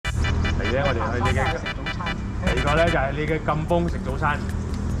咧，我哋去呢嘅第二個咧就係你嘅禁崩食早餐，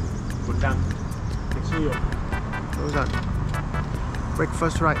半燈食燒肉。早晨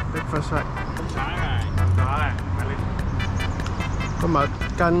 ，breakfast right。今日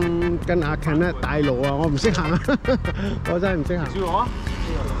跟阿 Ken 咧帶路啊，我唔識行啊，我真係唔識行。燒肉啊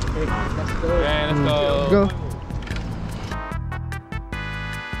 ！Let's go。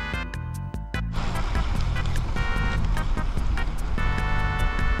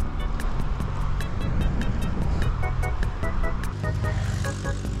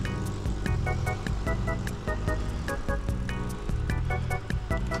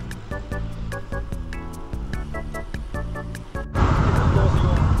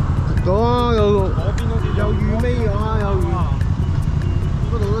 有雨尾啊，有雨，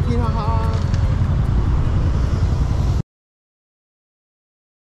嗰度都天黑黑。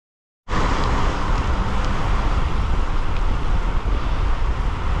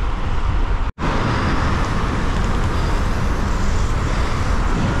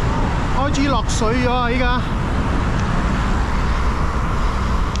開始落水咗啊！依家。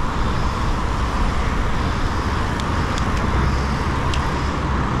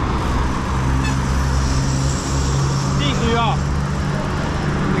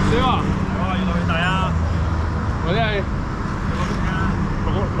 食水啊！哇，越來越大啊！或者係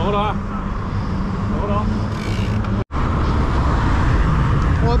攞到啊！攞到！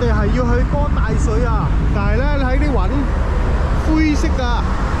我哋係要去嗰大水啊，但係咧你睇啲雲灰色㗎，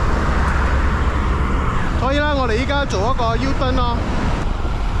所以咧我哋依家做一個 U turn 咯。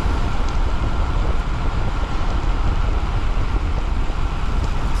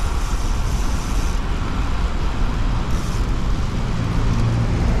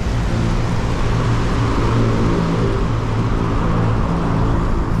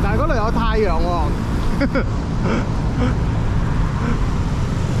 有太陽喎，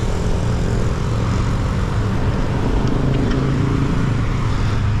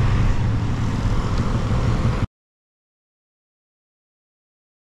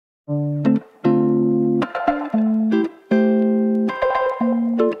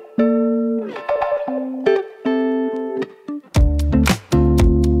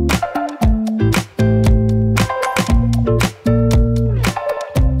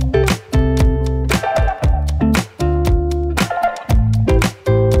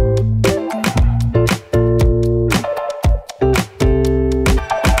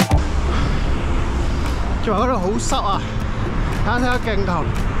仲有嗰度好濕啊！睇下鏡頭，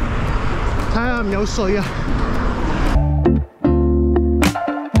睇下有唔有水啊！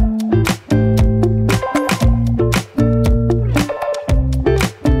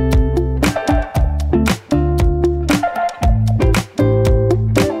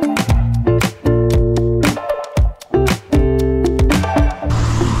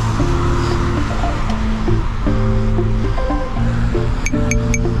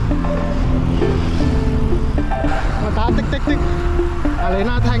阿李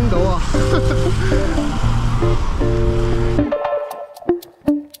娜聽到啊！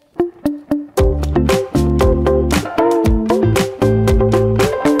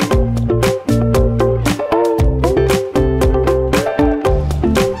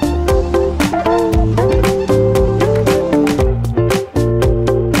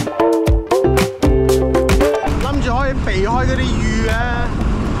諗住可以避開嗰啲雨嘅，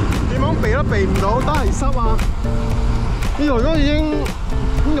點樣避都避唔到，都係濕啊！ 呢度都已經，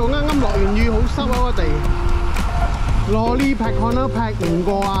呢度啱啱落完雨，好濕啊個地，攞呢劈看都劈唔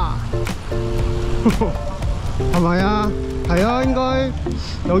過啊，係咪啊？係啊，應該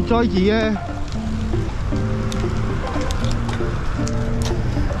有災字嘅。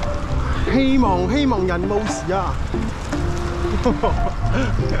希望人冇事啊！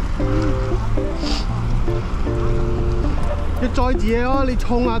你災字嘢咯，你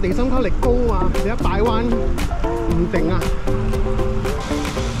衝啊，地心吸力高啊，你一擺彎。 唔定啊！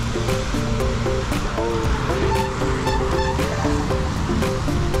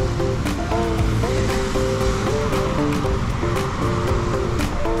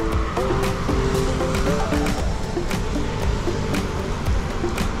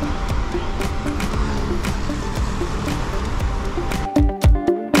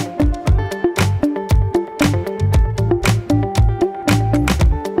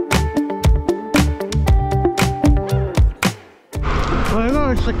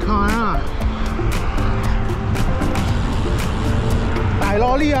食蟹啊！大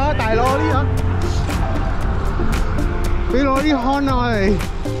攞呢啊！大攞呢啊！俾攞啲康啊！我哋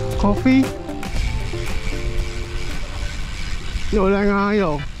coffee 呢度靚啊！呢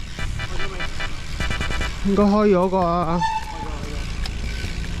度應該開咗啩。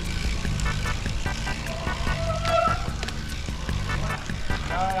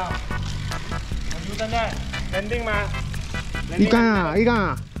真的 landing 嗎？依間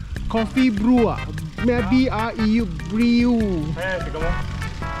啊 ，coffee brew 啊，咩 BREU brew？ 誒食咁咯，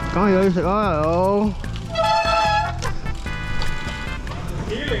梗係有嘢食啦，大佬。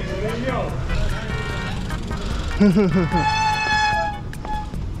幾靈嘅呢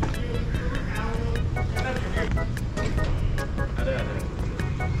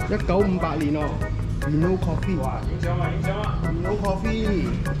1958年哦 ，Reno Coffee。哇！影相啊！Reno Coffee，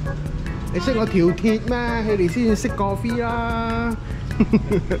 你識我條鐵咩？佢哋先識 coffee 啦。你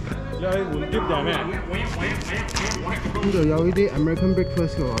換碟定係咩？呢度有呢啲 American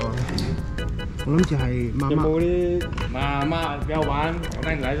breakfast 嘅喎，我諗住係媽媽。有冇啲媽媽比較玩？我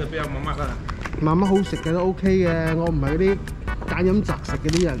帶你來就比較媽媽啦。媽媽好食嘅都 OK 嘅，我唔係嗰啲揀飲擇食嗰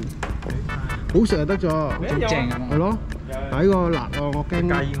啲人，好食就得咗。好正啊！係咯，但係呢個辣喎，我驚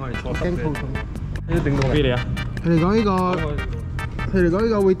介意我哋錯失驚肚痛。呢啲頂到邊你啊？佢哋講呢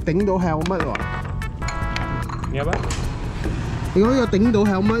個會頂到係乜喎？你有咩？你講呢個頂到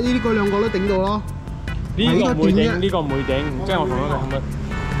係乜？呢嗰兩個都頂到咯。呢個唔會頂，呢個唔會頂，即係我同一個係乜？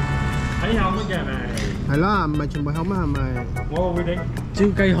睇下乜嘅係咪？係啦，唔係全部係乜係咪？我會頂。照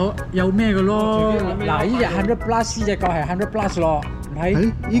計可有咩嘅咯？嗱，呢隻100 plus 呢隻夠係100 plus 咯，睇。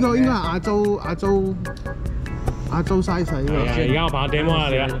誒，呢個應該係亞洲 size 嚟㗎。而家我拍下 demo 啦，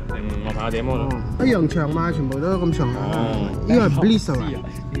你啊，我拍下 demo 啦。一樣長嘛，全部都咁長。呢個係 bliss 啊嘛。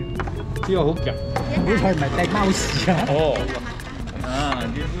呢個好夾。好彩唔係掟貓屎啊！哦。啊，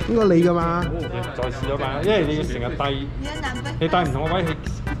呢個你㗎嘛？再試咗吧，因為你要成日遞，你遞唔同個位，係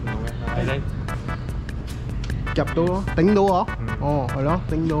唔同嘅，係你。夾到咯，頂到啊！哦，係咯，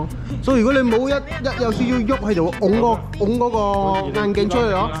頂到。所以如果你冇一有少少喐，佢就會拱嗰個眼鏡出去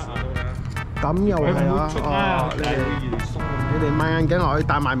咯。咁又係啊！哦，你哋買眼鏡落去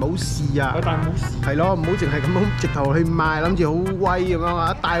戴埋冇事啊！戴冇事。係咯，唔好淨係咁樣直頭去賣，諗住好威咁樣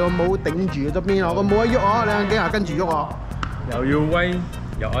啊！戴個帽頂住側邊，我個帽一喐啊，你眼鏡又跟住喐啊！又要威，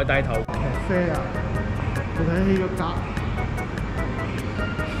又愛戴頭。啡啊！你睇起個格。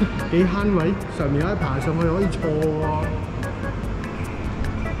幾慳位，上面可以爬上去可以坐喎。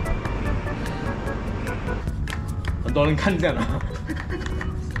很多人看見了。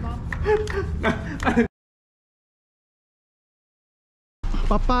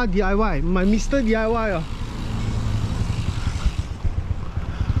爸爸 DIY 唔係 Mr DIY 啊。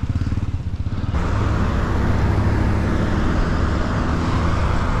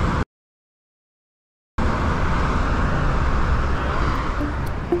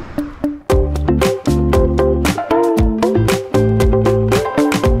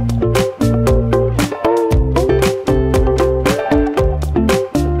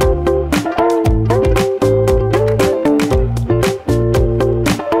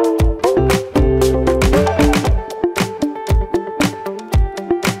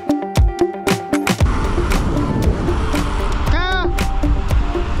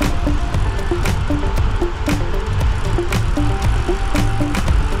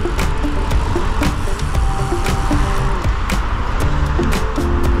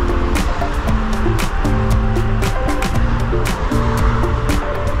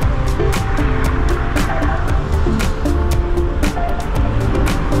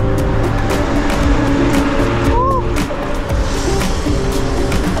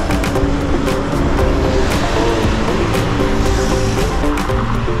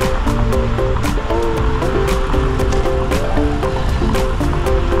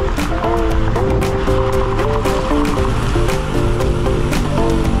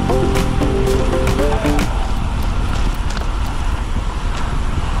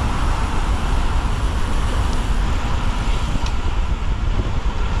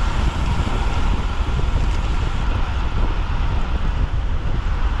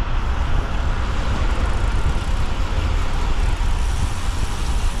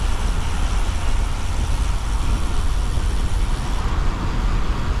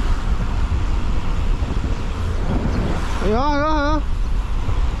係啊係啊係啊！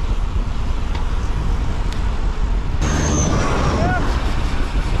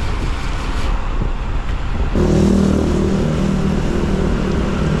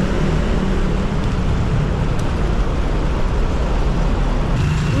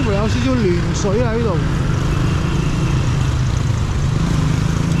呢度有少少亂水喺度。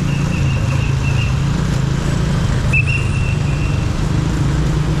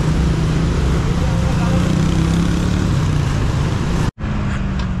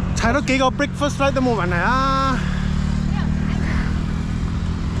踩多幾個 breakfast ride 都冇問題啊！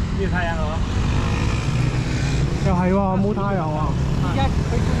呢太陽咯，又係喎，冇太陽啊！而家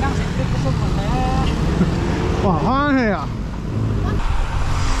佢咁啱食 breakfast 問題啊！哇，開氣啊！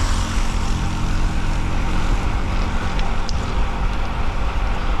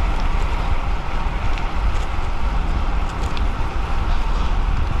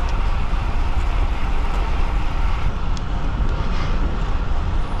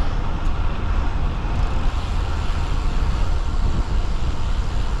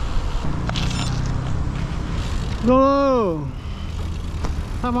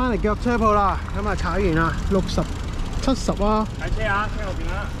翻返嚟腳車鋪啦，咁啊踩完啦，60、70啊。睇車啊，車後邊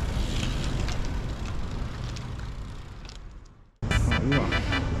啦。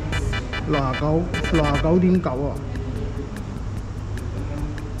69.9啊。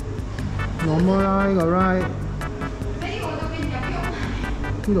normal 啦呢個 ride。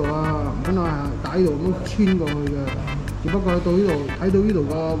呢度啊，本來係打呢度咁穿過去嘅，只不過到呢度睇到呢度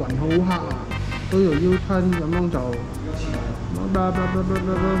個雲好黑啊，到呢度 U turn 咁樣就咁咯，就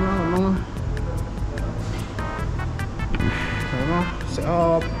咁咯，食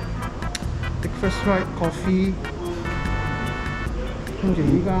個 breakfast ride coffee， 跟住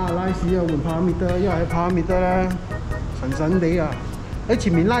依家Laiz又換跑米德，因為喺跑米德咧神神地啊！喺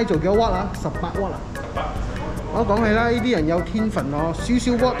前面拉做幾多瓦啊？18瓦啊！我講起啦，呢啲人有天分咯，少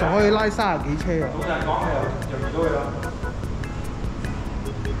少瓦就可以拉30幾車啊！老實講係又遇到佢啦。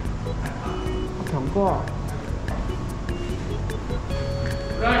阿強哥啊！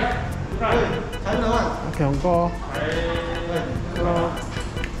陳老啊！阿強哥。Hello。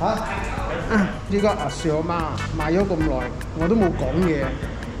嚇？呢個阿小媽賣咗咁耐，我都冇講嘢。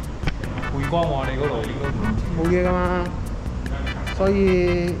回光喎，你嗰度應該冇嘢㗎嘛，所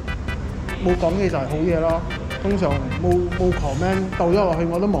以冇講嘢就係好嘢咯。通常冇 comment 倒咗落去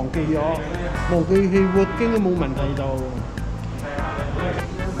我都忘記咗，忘記去活經都冇問題就。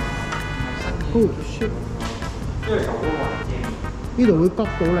Good shit！ 呢度會谷到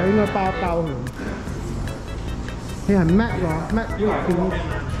你，應該包一包佢。你係 Mac 喎 ，Mac 呢個叫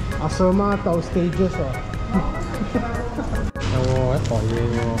阿 Sir 媽鬥 stages 啊！有喎，一袋嘢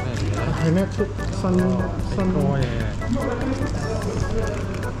喎，咩嚟嘅？係咩出新多嘢。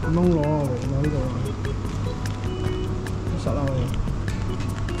咁樣攞啊！攞呢度啊！實啦我哋。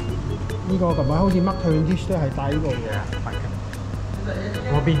呢個琴日好似 Mark 20都係帶呢個嘅。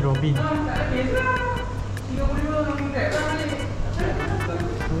Robin。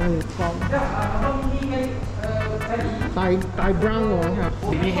大 brown 喎。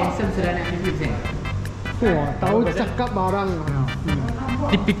Ini handsome sudah nak review saya. Wah, tahu cakap barang.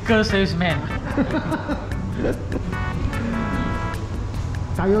 Typical salesman.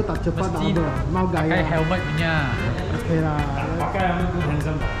 Kayu tak cepat ada, mau pakai gaya. helmet punya. OK 啦。雞有冇咁輕心？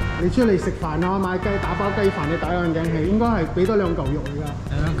你出嚟食飯啊，買雞打包雞飯，你戴眼鏡係應該係俾多2嚿肉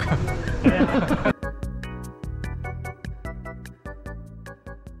㗎。